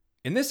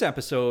In this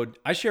episode,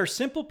 I share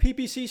simple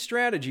PPC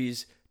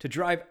strategies to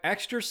drive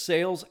extra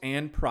sales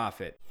and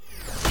profit.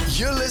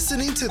 You're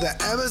listening to the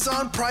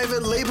Amazon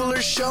Private Labeler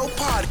Show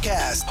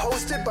podcast,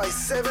 hosted by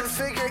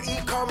seven-figure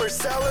e-commerce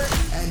seller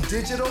and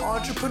digital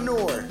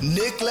entrepreneur,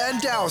 Nick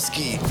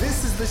Landowski.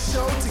 This is the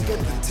show to get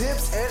the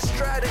tips and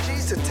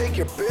strategies to take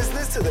your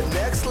business to the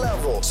next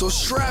level. So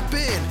strap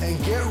in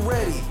and get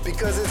ready,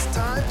 because it's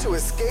time to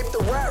escape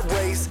the rat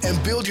race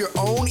and build your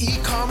own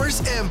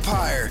e-commerce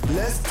empire.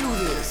 Let's do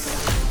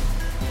this.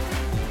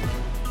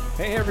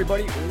 Hey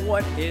everybody,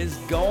 what is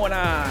going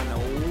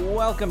on?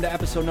 Welcome to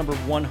episode number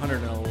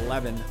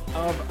 111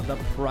 of the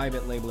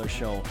Private Labeler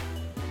Show.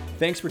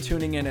 Thanks for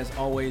tuning in as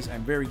always.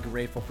 I'm very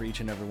grateful for each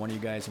and every one of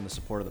you guys and the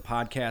support of the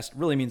podcast. It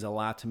really means a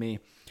lot to me.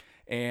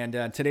 And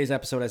today's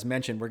episode, as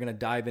mentioned, we're going to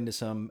dive into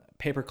some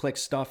pay-per-click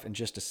stuff in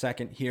just a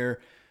second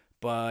here.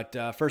 But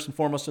first and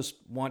foremost, just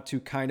want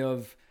to kind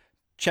of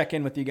check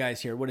in with you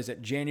guys here. What is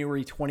it?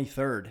 January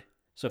 23rd.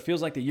 So it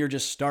feels like the year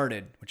just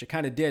started, which it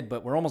kind of did,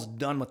 but we're almost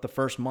done with the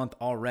first month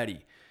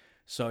already.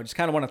 So I just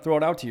kind of want to throw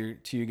it out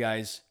to you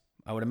guys.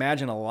 I would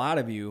imagine a lot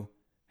of you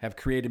have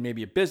created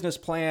maybe a business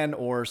plan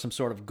or some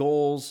sort of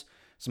goals,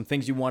 some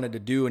things you wanted to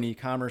do in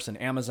e-commerce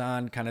and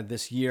Amazon kind of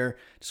this year.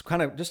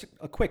 Just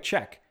a quick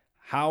check.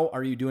 How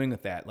are you doing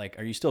with that? Like,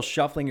 are you still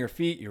shuffling your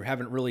feet? You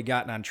haven't really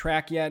gotten on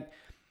track yet?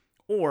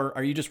 Or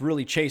are you just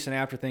really chasing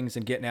after things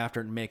and getting after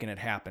it and making it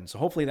happen? So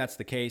hopefully that's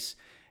the case.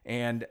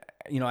 And,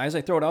 as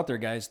I throw it out there,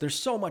 guys, there's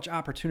so much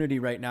opportunity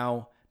right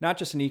now, not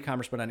just in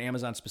e-commerce, but on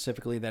Amazon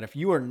specifically, that if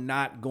you are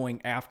not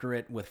going after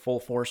it with full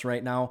force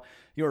right now,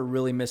 you're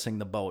really missing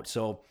the boat.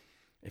 So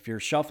if you're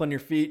shuffling your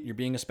feet, you're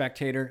being a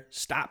spectator,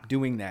 stop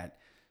doing that.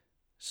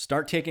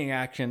 Start taking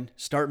action,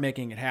 start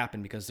making it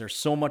happen, because there's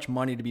so much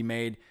money to be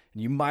made,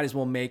 and you might as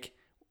well make,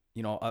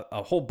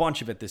 a whole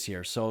bunch of it this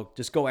year. So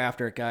just go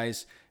after it,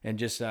 guys, and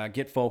just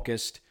get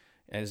focused.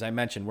 As I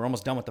mentioned, we're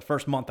almost done with the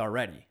first month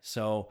already.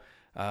 So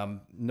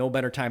no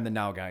better time than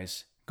now,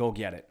 guys. Go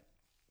get it.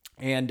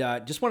 And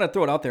just want to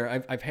throw it out there.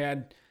 I've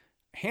had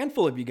a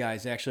handful of you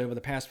guys actually over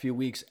the past few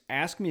weeks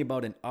ask me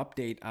about an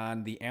update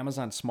on the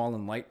Amazon Small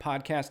and Light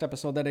podcast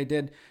episode that I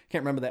did.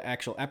 Can't remember the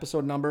actual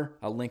episode number.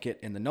 I'll link it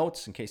in the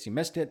notes in case you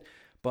missed it.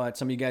 But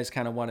some of you guys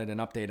kind of wanted an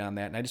update on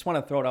that. And I just want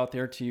to throw it out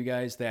there to you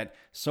guys that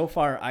so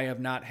far I have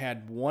not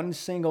had one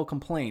single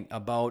complaint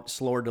about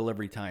slower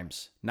delivery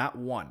times. Not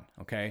one,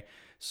 okay?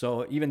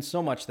 So even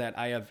so much that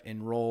I have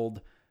enrolled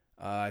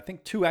I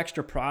think 2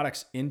 extra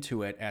products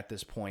into it at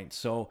this point.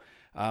 So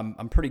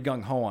I'm pretty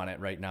gung-ho on it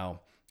right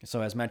now.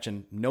 So as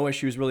mentioned, no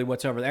issues really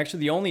whatsoever. Actually,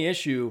 the only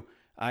issue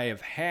I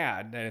have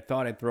had that I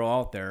thought I'd throw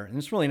out there, and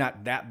it's really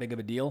not that big of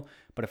a deal,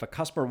 but if a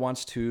customer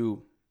wants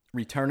to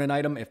return an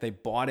item, if they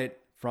bought it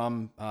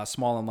from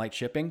Small and Light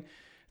Shipping,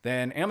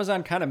 then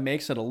Amazon kind of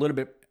makes it a little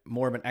bit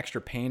more of an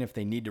extra pain if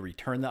they need to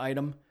return the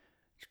item.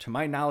 To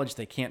my knowledge,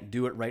 they can't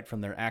do it right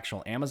from their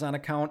actual Amazon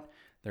account.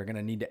 They're going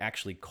to need to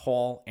actually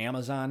call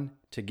Amazon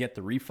to get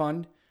the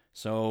refund.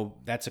 So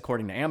that's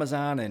according to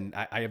Amazon, and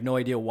I have no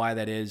idea why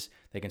that is.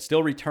 They can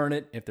still return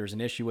it if there's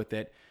an issue with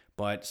it,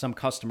 but some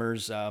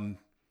customers,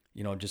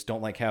 just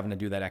don't like having to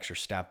do that extra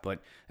step. But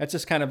that's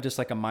just kind of just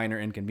like a minor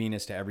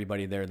inconvenience to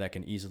everybody there that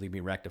can easily be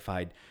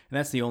rectified. And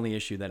that's the only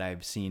issue that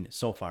I've seen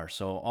so far.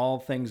 So all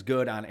things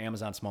good on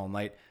Amazon Small and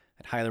Light.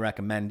 I'd highly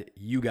recommend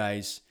you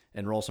guys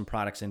enroll some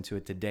products into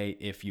it today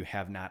if you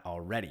have not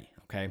already,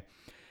 okay?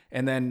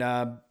 And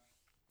then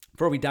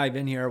before we dive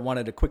in here, I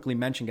wanted to quickly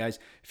mention, guys,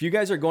 if you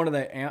guys are going to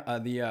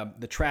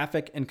the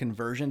Traffic and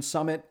Conversion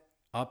Summit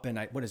up in,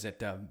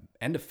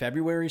 end of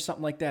February,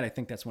 something like that. I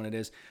think that's when it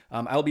is.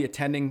 I'll be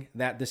attending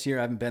that this year.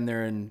 I haven't been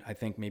there in, I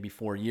think, maybe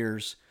 4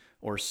 years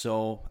or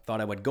so.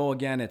 Thought I would go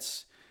again.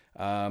 It's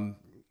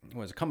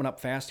coming up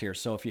fast here.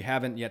 So if you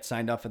haven't yet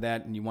signed up for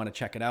that and you want to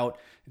check it out,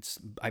 it's,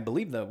 I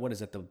believe,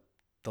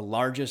 the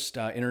largest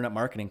internet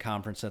marketing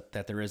conference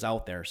that there is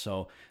out there.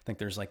 So I think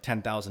there's like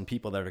 10,000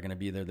 people that are going to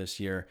be there this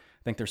year.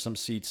 I think there's some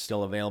seats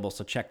still available.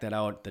 So check that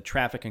out. The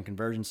Traffic and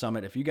Conversion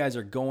Summit. If you guys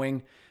are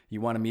going, you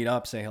want to meet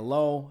up, say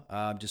hello,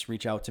 just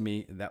reach out to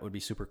me. That would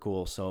be super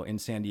cool. So in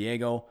San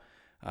Diego,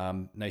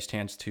 nice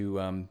chance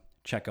to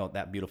check out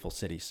that beautiful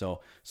city.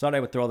 So thought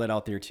I would throw that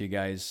out there to you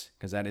guys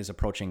because that is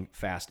approaching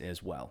fast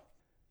as well.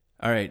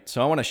 All right.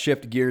 So I want to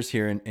shift gears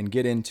here and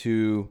get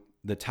into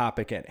the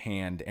topic at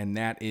hand, and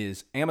that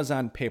is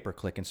Amazon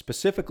pay-per-click. And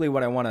specifically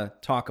what I want to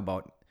talk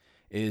about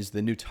is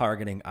the new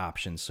targeting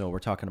options. So we're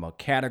talking about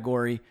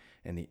category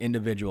and the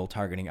individual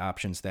targeting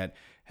options that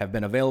have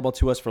been available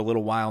to us for a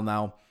little while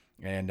now,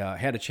 and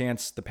had a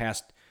chance the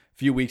past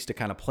few weeks to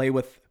kind of play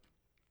with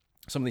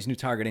some of these new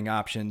targeting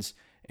options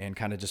and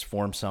kind of just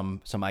form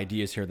some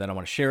ideas here that I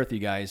want to share with you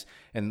guys.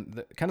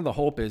 And the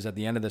hope is at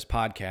the end of this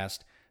podcast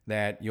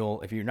that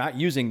if you're not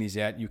using these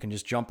yet, you can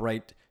just jump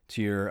right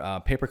to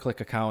your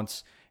pay-per-click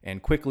accounts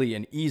and quickly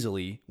and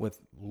easily,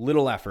 with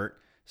little effort,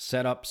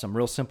 set up some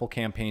real simple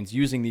campaigns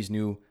using these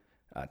new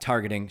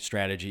targeting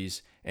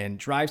strategies and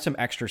drive some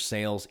extra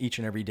sales each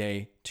and every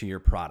day to your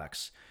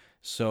products.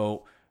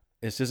 So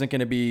this isn't going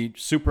to be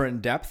super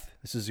in depth.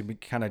 This is going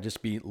to kind of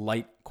just be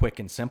light, quick,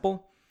 and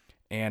simple.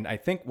 And I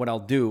think what I'll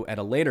do at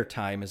a later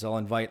time is I'll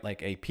invite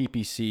like a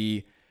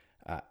PPC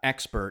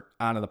expert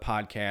onto the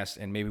podcast,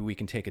 and maybe we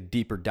can take a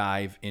deeper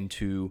dive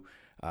into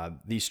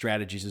these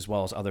strategies as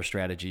well as other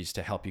strategies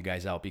to help you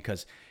guys out.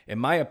 Because in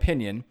my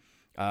opinion,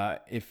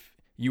 if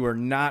you are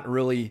not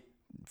really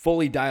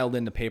fully dialed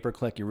into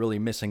pay-per-click, you're really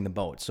missing the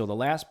boat. So the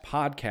last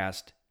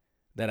podcast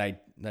that I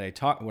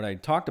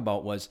talked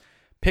about was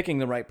picking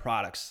the right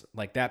products,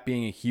 like that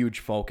being a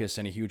huge focus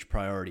and a huge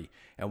priority.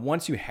 And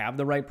once you have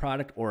the right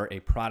product or a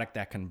product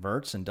that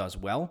converts and does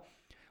well,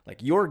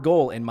 like your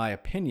goal, in my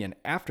opinion,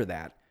 after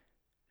that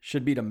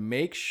should be to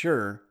make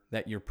sure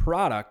that your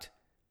product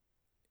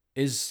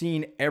is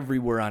seen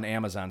everywhere on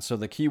Amazon. So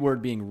the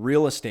keyword being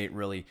real estate,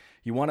 really.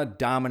 You want to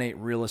dominate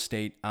real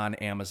estate on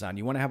Amazon.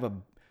 You want to have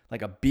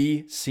a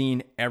be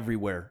seen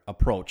everywhere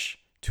approach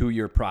to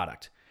your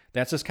product.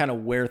 That's just kind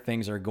of where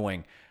things are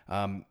going.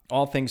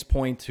 All things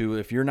point to,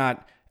 if you're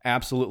not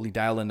absolutely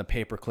dialed into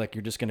pay-per-click,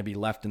 you're just going to be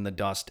left in the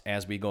dust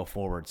as we go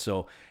forward.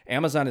 So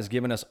Amazon has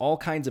given us all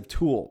kinds of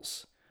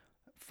tools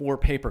for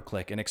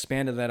pay-per-click and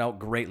expanded that out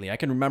greatly. I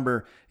can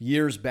remember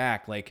years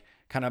back, like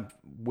kind of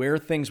where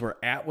things were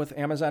at with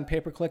Amazon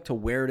pay-per-click to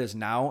where it is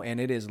now, and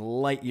it is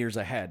light years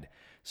ahead.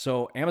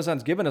 So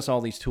Amazon's given us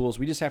all these tools.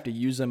 We just have to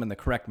use them in the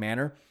correct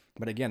manner.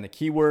 But again, the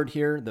key word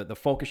here, the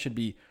focus should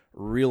be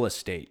real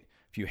estate.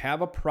 If you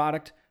have a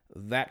product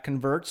that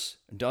converts,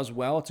 does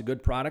well, it's a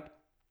good product,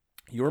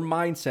 your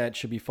mindset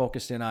should be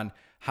focused in on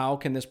how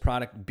can this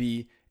product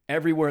be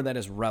everywhere that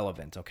is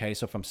relevant, okay?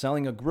 So if I'm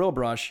selling a grill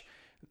brush,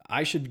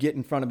 I should get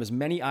in front of as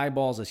many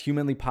eyeballs as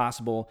humanly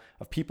possible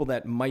of people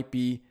that might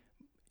be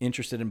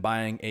interested in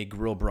buying a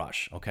grill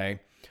brush, okay?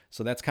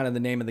 So that's kind of the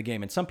name of the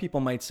game. And some people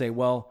might say,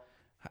 well,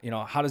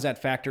 how does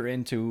that factor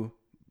into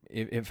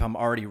if I'm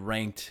already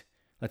ranked,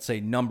 let's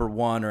say number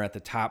 1 or at the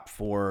top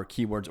for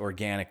keywords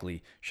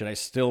organically? Should I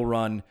still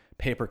run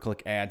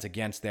pay-per-click ads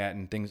against that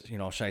and things,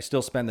 should I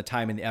still spend the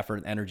time and the effort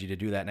and energy to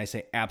do that? And I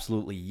say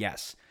absolutely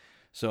yes.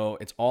 So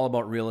it's all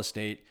about real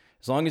estate.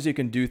 As long as you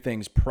can do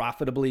things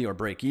profitably or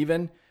break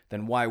even,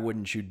 then why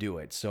wouldn't you do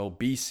it? So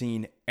be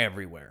seen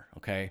everywhere,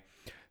 okay?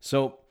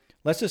 So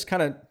let's just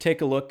kind of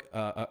take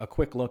a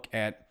quick look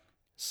at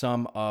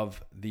some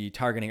of the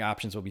targeting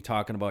options we'll be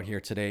talking about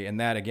here today. And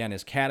that, again,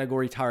 is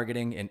category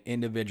targeting and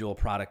individual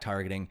product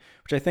targeting,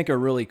 which I think are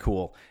really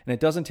cool. And it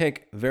doesn't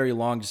take very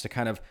long just to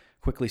kind of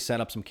quickly set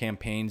up some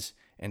campaigns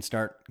and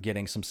start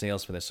getting some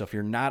sales for this. So if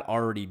you're not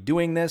already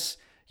doing this,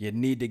 you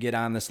need to get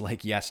on this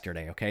like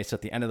yesterday, okay? So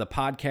at the end of the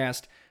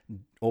podcast,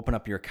 open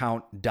up your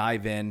account,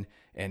 dive in,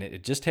 and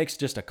it just takes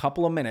just a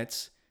couple of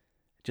minutes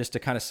just to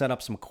kind of set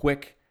up some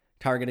quick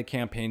targeted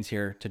campaigns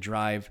here to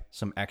drive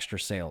some extra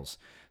sales.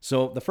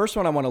 So the first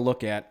one I want to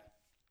look at,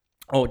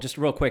 just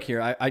real quick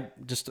here, I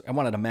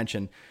wanted to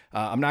mention,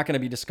 I'm not going to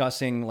be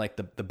discussing like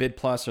the bid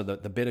plus or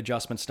the bid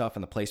adjustment stuff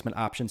and the placement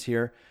options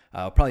here.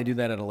 I'll probably do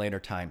that at a later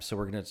time. So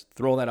we're going to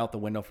throw that out the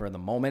window for the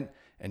moment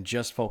and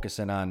just focus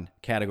in on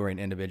category and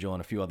individual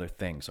and a few other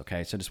things,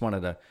 okay? So just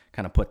wanted to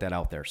kind of put that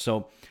out there.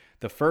 So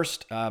the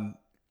first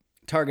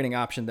targeting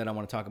option that I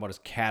want to talk about is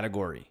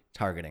category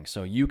targeting.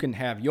 So you can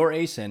have your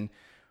ASIN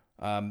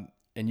and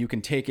you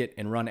can take it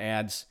and run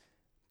ads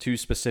to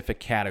specific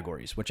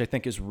categories, which I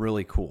think is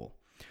really cool.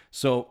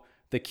 So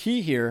the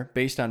key here,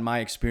 based on my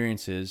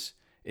experiences,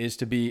 is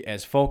to be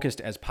as focused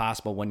as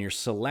possible when you're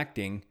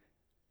selecting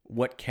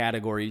what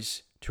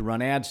categories to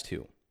run ads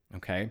to,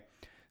 okay?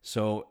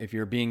 So if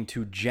you're being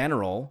too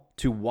general,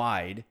 too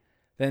wide,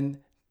 then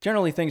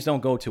generally things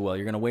don't go too well.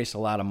 You're going to waste a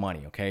lot of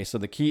money, okay? So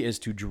the key is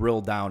to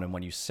drill down, and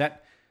when you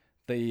set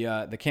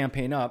the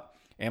campaign up,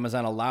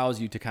 Amazon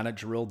allows you to kind of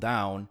drill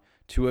down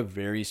to a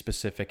very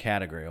specific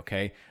category,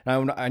 okay?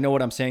 Now, I know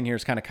what I'm saying here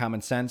is kind of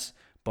common sense,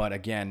 but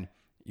again,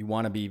 you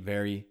want to be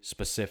very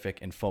specific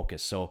and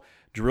focused. So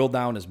drill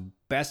down as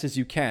best as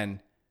you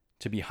can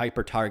to be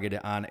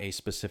hyper-targeted on a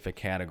specific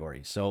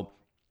category. So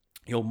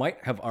you might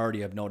have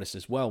already have noticed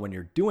as well when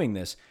you're doing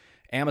this,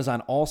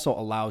 Amazon also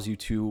allows you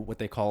to what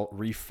they call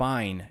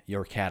refine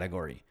your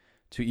category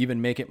to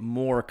even make it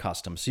more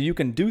custom. So you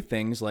can do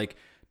things like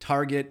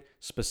target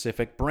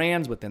specific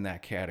brands within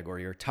that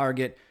category or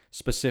target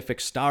specific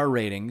star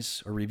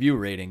ratings or review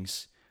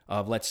ratings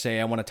of, let's say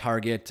I want to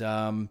target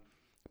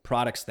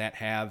products that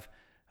have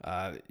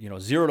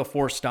 0 to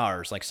 4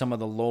 stars, like some of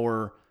the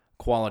lower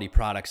quality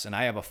products, and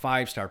I have a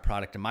 5-star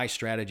product, and my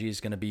strategy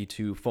is going to be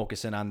to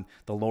focus in on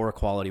the lower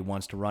quality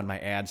ones to run my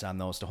ads on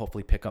those to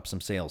hopefully pick up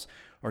some sales.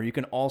 Or you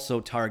can also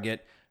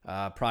target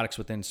products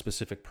within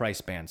specific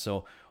price bands.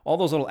 So all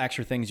those little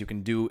extra things you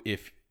can do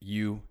if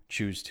you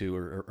choose to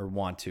or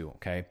want to,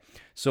 okay?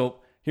 So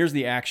here's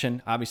the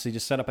action. Obviously,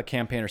 just set up a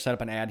campaign or set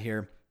up an ad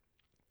here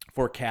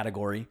for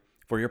category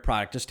for your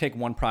product. Just take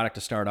one product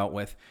to start out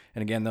with.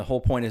 And again, the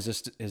whole point is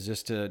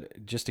just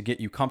to get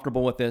you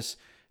comfortable with this,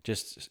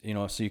 just,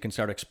 so you can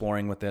start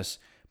exploring with this.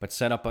 But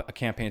set up a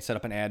campaign, set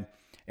up an ad,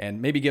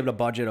 and maybe give it a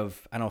budget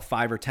of,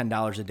 $5 or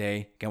 $10 a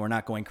day. Again, we're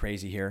not going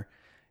crazy here.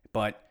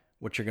 But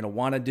what you're going to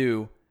want to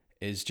do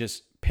is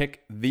just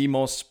pick the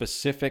most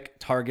specific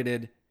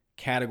targeted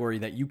category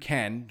that you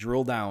can,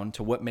 drill down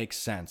to what makes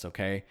sense,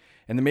 okay?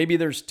 And then maybe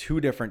there's 2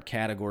 different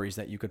categories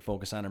that you could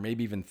focus on, or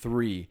maybe even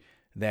 3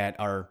 that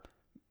are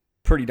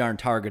pretty darn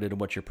targeted to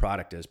what your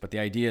product is. But the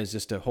idea is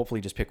just to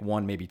hopefully just pick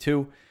 1, maybe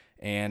 2,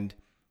 and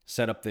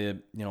set up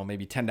the,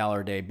 maybe $10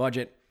 a day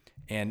budget.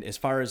 And as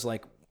far as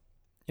like,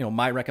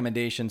 my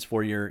recommendations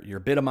for your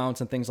bid amounts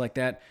and things like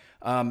that,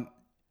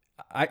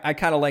 I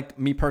kind of like,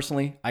 me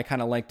personally, I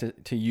kind of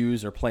like to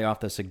use or play off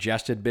the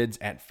suggested bids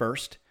at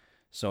first.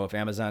 So if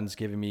Amazon's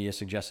giving me a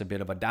suggested bid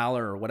of $1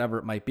 or whatever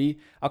it might be,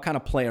 I'll kind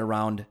of play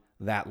around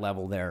that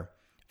level there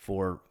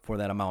for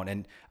that amount.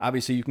 And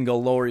obviously you can go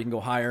lower, you can go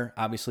higher.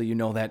 Obviously,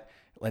 that,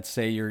 let's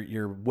say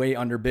you're way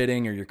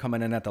underbidding or you're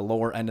coming in at the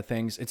lower end of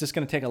things. It's just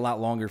going to take a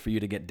lot longer for you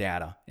to get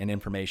data and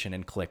information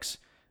and clicks.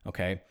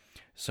 Okay.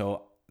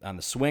 So on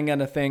the swing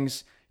end of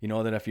things,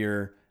 that if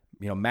you're,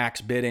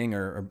 max bidding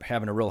or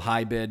having a real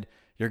high bid,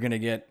 you're going to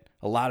get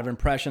a lot of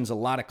impressions, a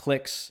lot of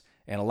clicks,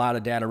 and a lot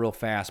of data real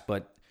fast.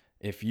 But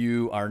if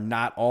you are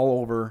not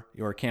all over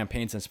your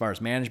campaigns as far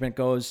as management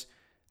goes,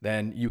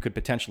 then you could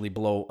potentially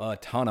blow a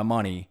ton of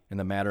money in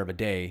the matter of a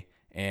day,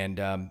 and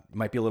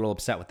might be a little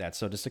upset with that.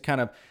 So just to kind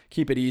of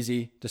keep it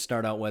easy to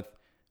start out with,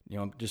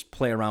 just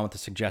play around with the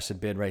suggested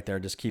bid right there.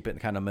 Just keep it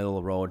kind of middle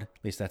of the road.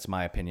 At least that's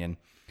my opinion.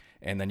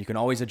 And then you can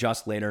always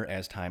adjust later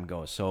as time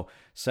goes. So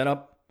set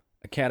up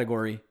a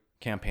category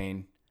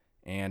campaign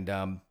and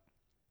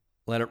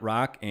let it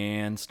rock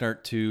and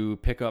start to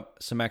pick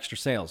up some extra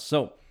sales.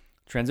 So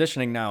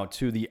transitioning now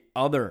to the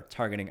other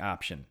targeting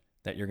option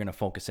that you're going to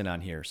focus in on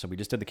here. So we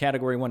just did the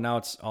category one. Now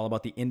it's all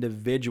about the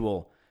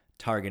individual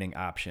targeting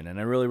option. And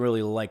I really,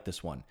 really like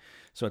this one.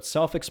 So it's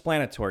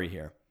self-explanatory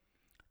here.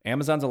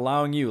 Amazon's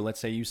allowing you, let's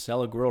say you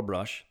sell a grill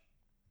brush,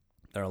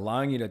 they're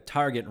allowing you to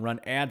target and run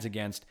ads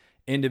against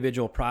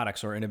individual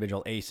products or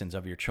individual ASINs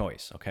of your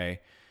choice. Okay.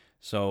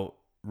 So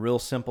real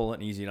simple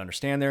and easy to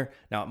understand there.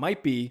 Now it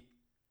might be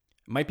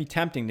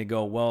tempting to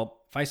go, well,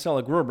 if I sell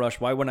a grill brush,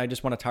 why wouldn't I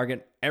just want to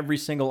target every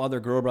single other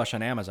grill brush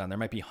on Amazon? There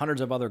might be hundreds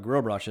of other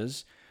grill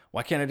brushes.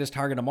 Why can't I just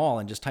target them all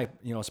and just type,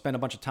 spend a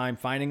bunch of time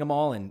finding them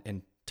all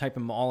and type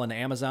them all into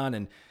Amazon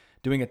and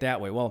doing it that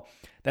way? Well,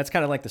 that's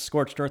kind of like the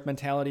scorched earth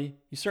mentality.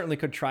 You certainly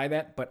could try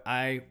that, but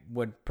I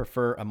would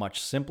prefer a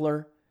much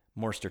simpler,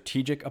 more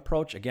strategic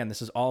approach. Again,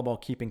 this is all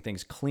about keeping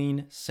things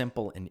clean,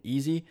 simple, and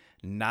easy.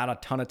 Not a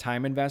ton of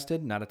time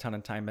invested,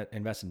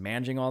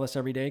 managing all this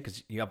every day,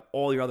 because you have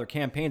all your other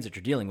campaigns that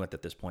you're dealing with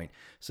at this point.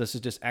 So this is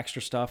just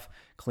extra stuff,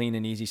 clean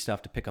and easy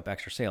stuff to pick up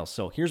extra sales.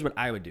 So here's what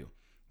I would do.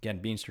 Again,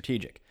 being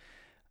strategic.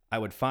 I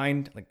would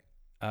find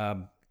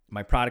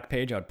my product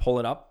page. I would pull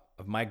it up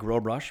of my grill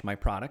brush, my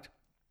product,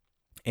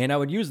 and I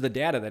would use the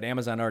data that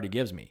Amazon already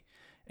gives me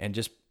and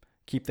just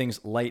keep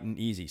things light and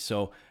easy.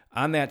 So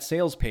on that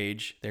sales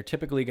page, they're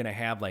typically going to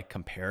have like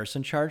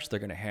comparison charts. They're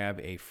going to have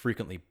a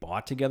frequently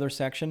bought together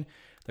section.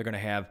 They're going to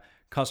have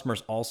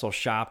customers also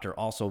shopped or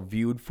also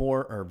viewed,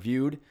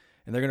 and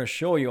they're going to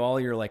show you all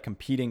your like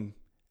competing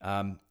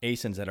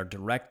ASINs that are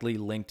directly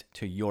linked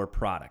to your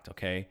product.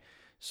 Okay.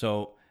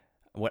 So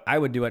what I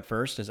would do at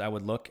first is I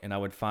would look and I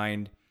would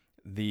find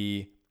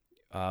the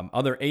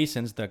other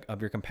ASINs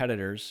of your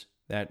competitors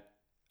that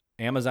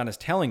Amazon is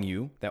telling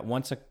you that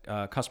once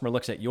a customer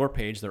looks at your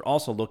page, they're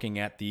also looking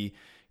at the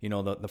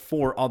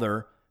 4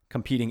 other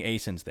competing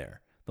ASINs there.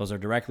 Those are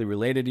directly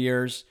related to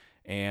yours,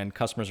 and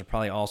customers are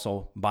probably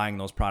also buying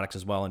those products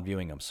as well and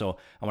viewing them. So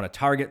I want to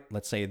target,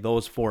 let's say,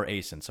 those 4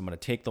 ASINs. I'm going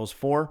to take those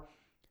 4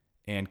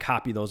 and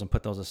copy those and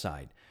put those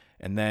aside.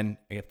 And then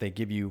if they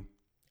give you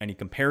any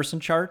comparison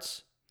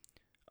charts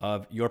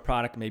of your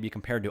product, maybe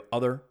compared to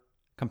other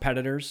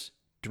competitors,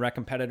 direct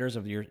competitors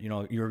of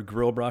your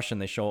grill brush,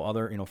 and they show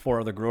other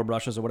 4 other grill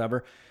brushes or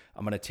whatever,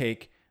 I'm going to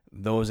take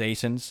those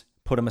ASINs,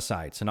 put them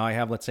aside. So now I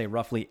have, let's say,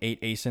 roughly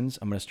 8 ASINs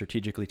I'm going to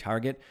strategically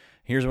target.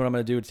 Here's what I'm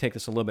going to do to take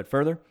this a little bit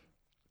further.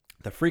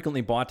 The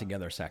frequently bought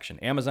together section.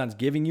 Amazon's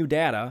giving you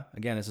data.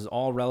 Again, this is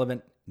all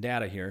relevant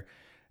data here.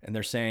 And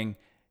they're saying,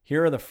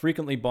 here are the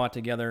frequently bought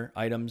together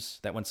items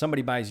that when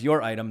somebody buys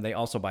your item, they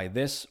also buy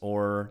this,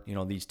 or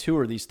these 2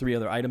 or these 3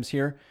 other items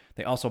here,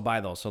 they also buy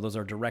those. So those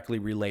are directly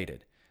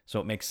related. So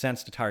it makes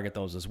sense to target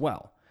those as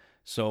well.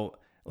 So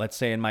let's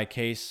say in my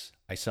case,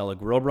 I sell a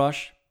grill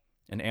brush,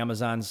 and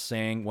Amazon's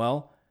saying,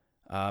 well,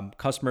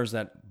 customers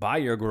that buy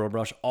your grill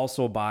brush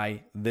also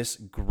buy this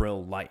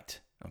grill light,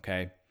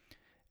 okay?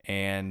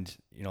 And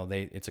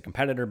it's a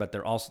competitor, but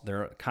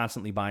they're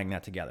constantly buying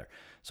that together.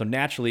 So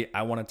naturally,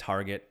 I want to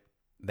target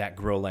that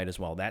grill light as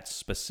well. That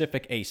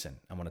specific ASIN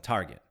I want to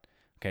target.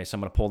 Okay, so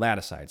I'm going to pull that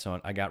aside. So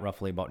I got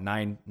roughly about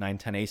 10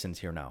 ASINs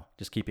here now,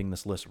 just keeping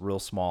this list real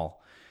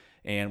small.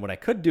 And what I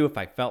could do if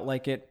I felt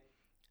like it,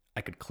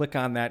 I could click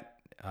on that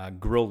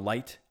grill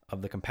light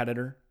of the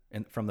competitor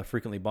from the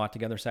frequently bought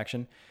together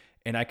section,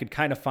 and I could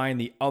kind of find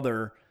the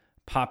other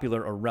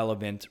popular or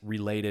relevant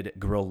related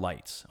grill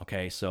lights.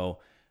 Okay, so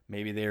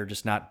maybe they're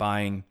just not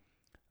buying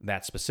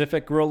that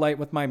specific grill light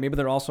with mine. Maybe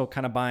they're also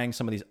kind of buying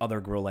some of these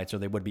other grill lights, or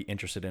they would be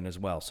interested in as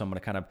well. So I'm going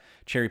to kind of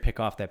cherry pick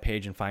off that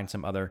page and find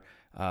some other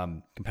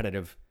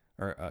competitive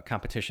or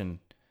competition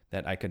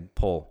that I could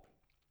pull.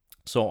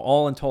 So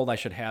all in told, I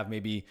should have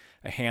maybe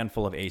a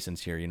handful of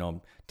ASINs here,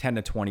 10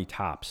 to 20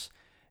 tops.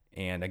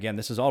 And again,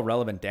 this is all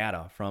relevant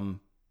data from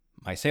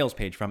my sales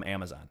page from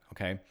Amazon,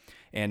 okay?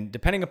 And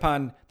depending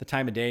upon the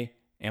time of day,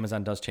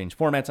 Amazon does change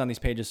formats on these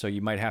pages, so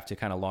you might have to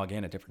kind of log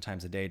in at different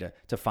times of day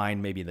to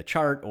find maybe the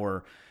chart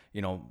or,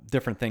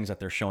 different things that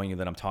they're showing you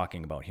that I'm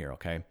talking about here,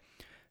 okay?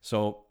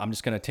 So I'm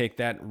just going to take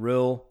that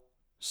real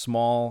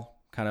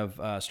small kind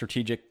of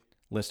strategic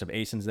list of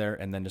ASINs there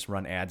and then just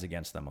run ads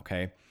against them,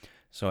 okay?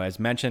 So as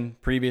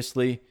mentioned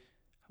previously,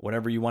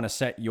 whatever you want to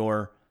set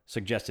your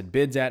suggested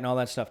bids at and all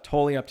that stuff,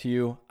 totally up to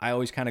you. I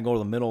always kind of go to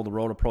the middle of the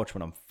road approach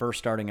when I'm first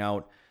starting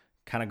out,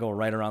 kind of go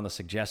right around the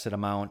suggested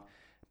amount.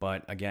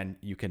 But again,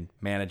 you can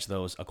manage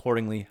those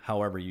accordingly,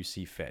 however you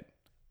see fit.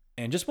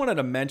 And just wanted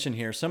to mention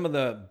here some of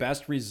the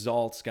best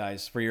results,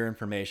 guys, for your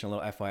information, a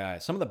little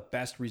FYI. Some of the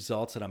best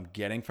results that I'm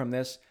getting from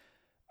this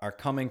are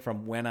coming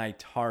from when I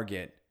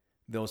target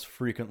those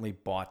frequently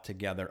bought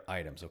together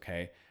items,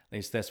 okay? At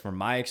least that's from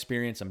my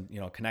experience. I'm,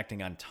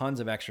 connecting on tons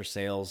of extra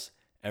sales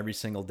every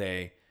single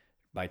day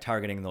by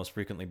targeting those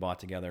frequently bought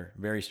together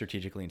very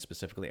strategically and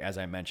specifically, as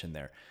I mentioned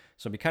there.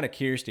 So I'd be kind of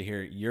curious to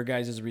hear your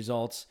guys'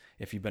 results.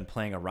 If you've been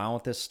playing around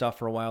with this stuff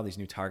for a while, these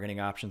new targeting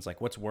options,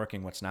 like what's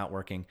working, what's not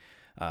working.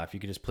 If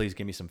you could just please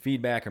give me some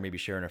feedback or maybe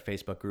share in our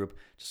Facebook group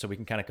just so we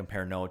can kind of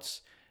compare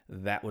notes,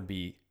 that would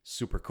be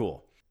super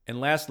cool. And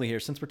lastly here,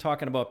 since we're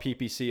talking about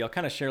PPC, I'll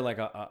kind of share like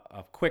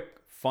a quick,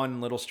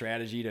 fun little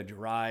strategy to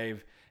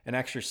drive an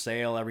extra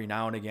sale every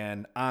now and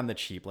again on the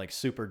cheap, like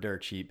super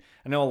dirt cheap.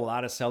 I know a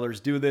lot of sellers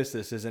do this.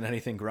 This isn't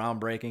anything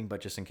groundbreaking, but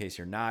just in case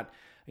you're not,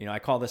 I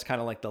call this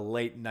kind of like the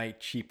late night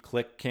cheap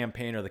click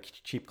campaign or the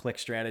cheap click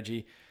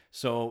strategy.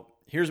 So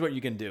here's what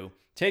you can do.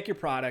 Take your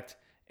product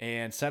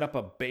and set up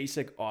a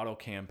basic auto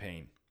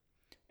campaign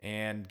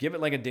and give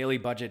it like a daily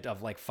budget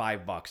of like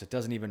 $5. It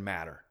doesn't even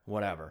matter,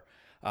 whatever.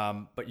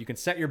 But you can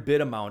set your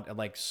bid amount at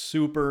like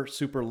super,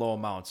 super low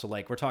amounts. So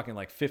like we're talking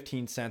like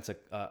 15 cents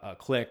a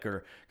click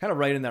or kind of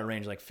right in that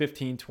range, like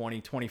 15,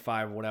 20,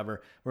 25,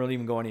 whatever. We don't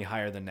even go any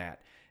higher than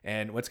that.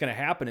 And what's going to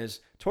happen is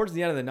towards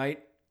the end of the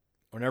night,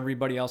 when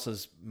everybody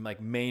else's like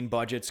main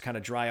budgets kind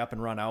of dry up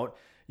and run out,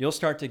 you'll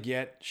start to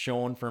get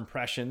shown for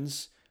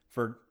impressions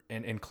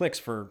and clicks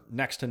for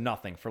next to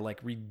nothing, for like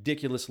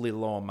ridiculously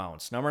low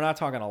amounts. Now we're not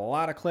talking a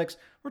lot of clicks.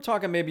 We're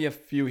talking maybe a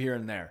few here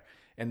and there.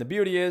 And the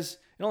beauty is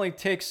it only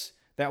takes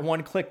that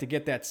one click to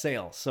get that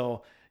sale.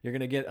 So you're going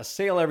to get a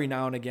sale every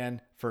now and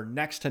again for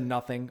next to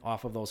nothing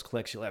off of those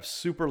clicks. You'll have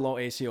super low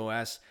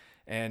ACOS.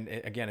 And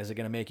again, is it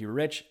going to make you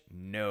rich?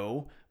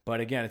 No. But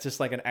again, it's just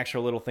like an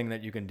extra little thing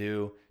that you can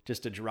do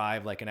just to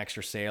drive like an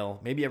extra sale.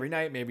 Maybe every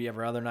night, maybe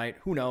every other night.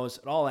 Who knows?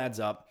 It all adds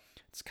up.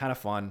 It's kind of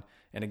fun.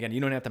 And again,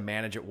 you don't have to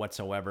manage it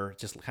whatsoever.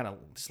 Just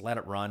let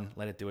it run,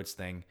 let it do its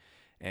thing.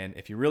 And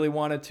if you really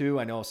wanted to,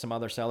 I know some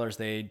other sellers,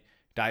 they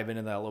dive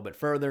into that a little bit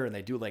further and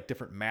they do like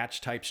different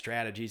match type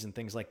strategies and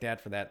things like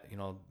that for that,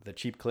 the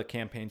cheap click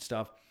campaign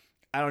stuff.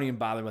 I don't even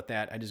bother with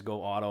that. I just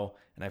go auto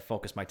and I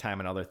focus my time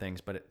on other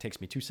things, but it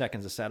takes me 2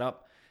 seconds to set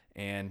up.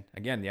 And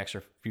again, the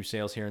extra few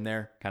sales here and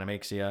there kind of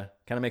makes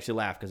you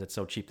laugh because it's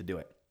so cheap to do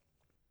it.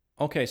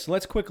 Okay, so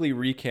let's quickly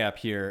recap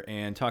here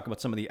and talk about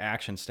some of the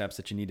action steps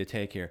that you need to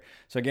take here.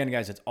 So again,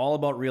 guys, it's all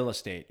about real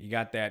estate. You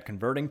got that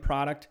converting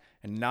product,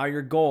 and now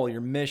your goal,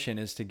 your mission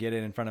is to get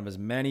it in front of as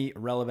many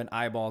relevant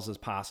eyeballs as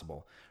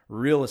possible.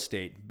 Real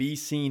estate, be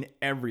seen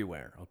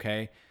everywhere,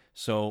 okay?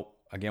 So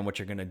again, what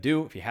you're gonna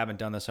do, if you haven't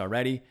done this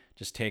already,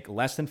 just take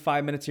less than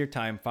 5 minutes of your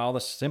time, follow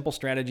the simple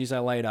strategies I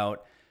laid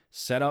out,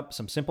 set up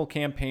some simple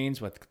campaigns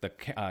with the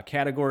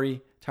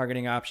category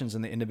targeting options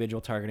and the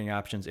individual targeting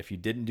options. If you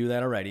didn't do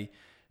that already,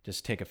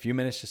 just take a few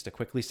minutes just to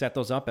quickly set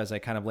those up as I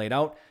kind of laid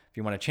out. If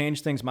you want to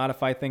change things,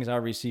 modify things,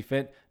 however you see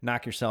fit,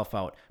 knock yourself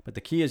out. But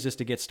the key is just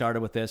to get started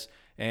with this.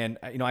 And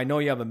I know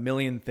you have a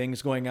million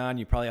things going on.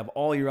 You probably have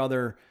all your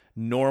other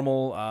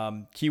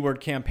normal keyword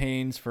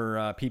campaigns for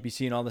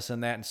PPC and all this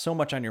and that, and so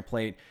much on your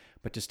plate.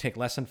 But just take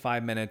less than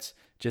 5 minutes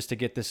just to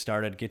get this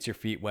started, gets your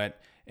feet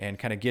wet, and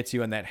kind of gets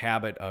you in that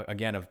habit,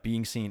 again, of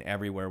being seen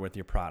everywhere with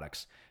your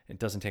products. It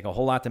doesn't take a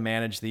whole lot to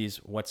manage these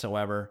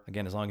whatsoever.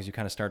 Again, as long as you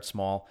kind of start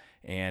small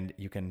and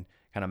you can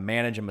kind of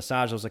manage and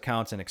massage those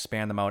accounts and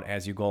expand them out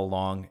as you go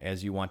along,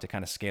 as you want to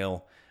kind of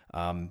scale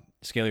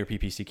your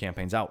PPC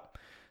campaigns out.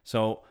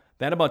 So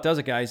that about does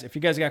it, guys. If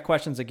you guys got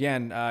questions,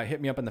 again,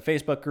 hit me up in the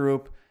Facebook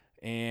group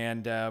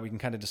and we can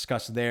kind of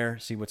discuss there,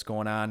 see what's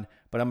going on.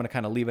 But I'm going to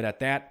kind of leave it at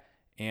that,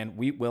 and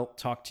we will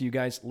talk to you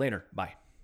guys later. Bye.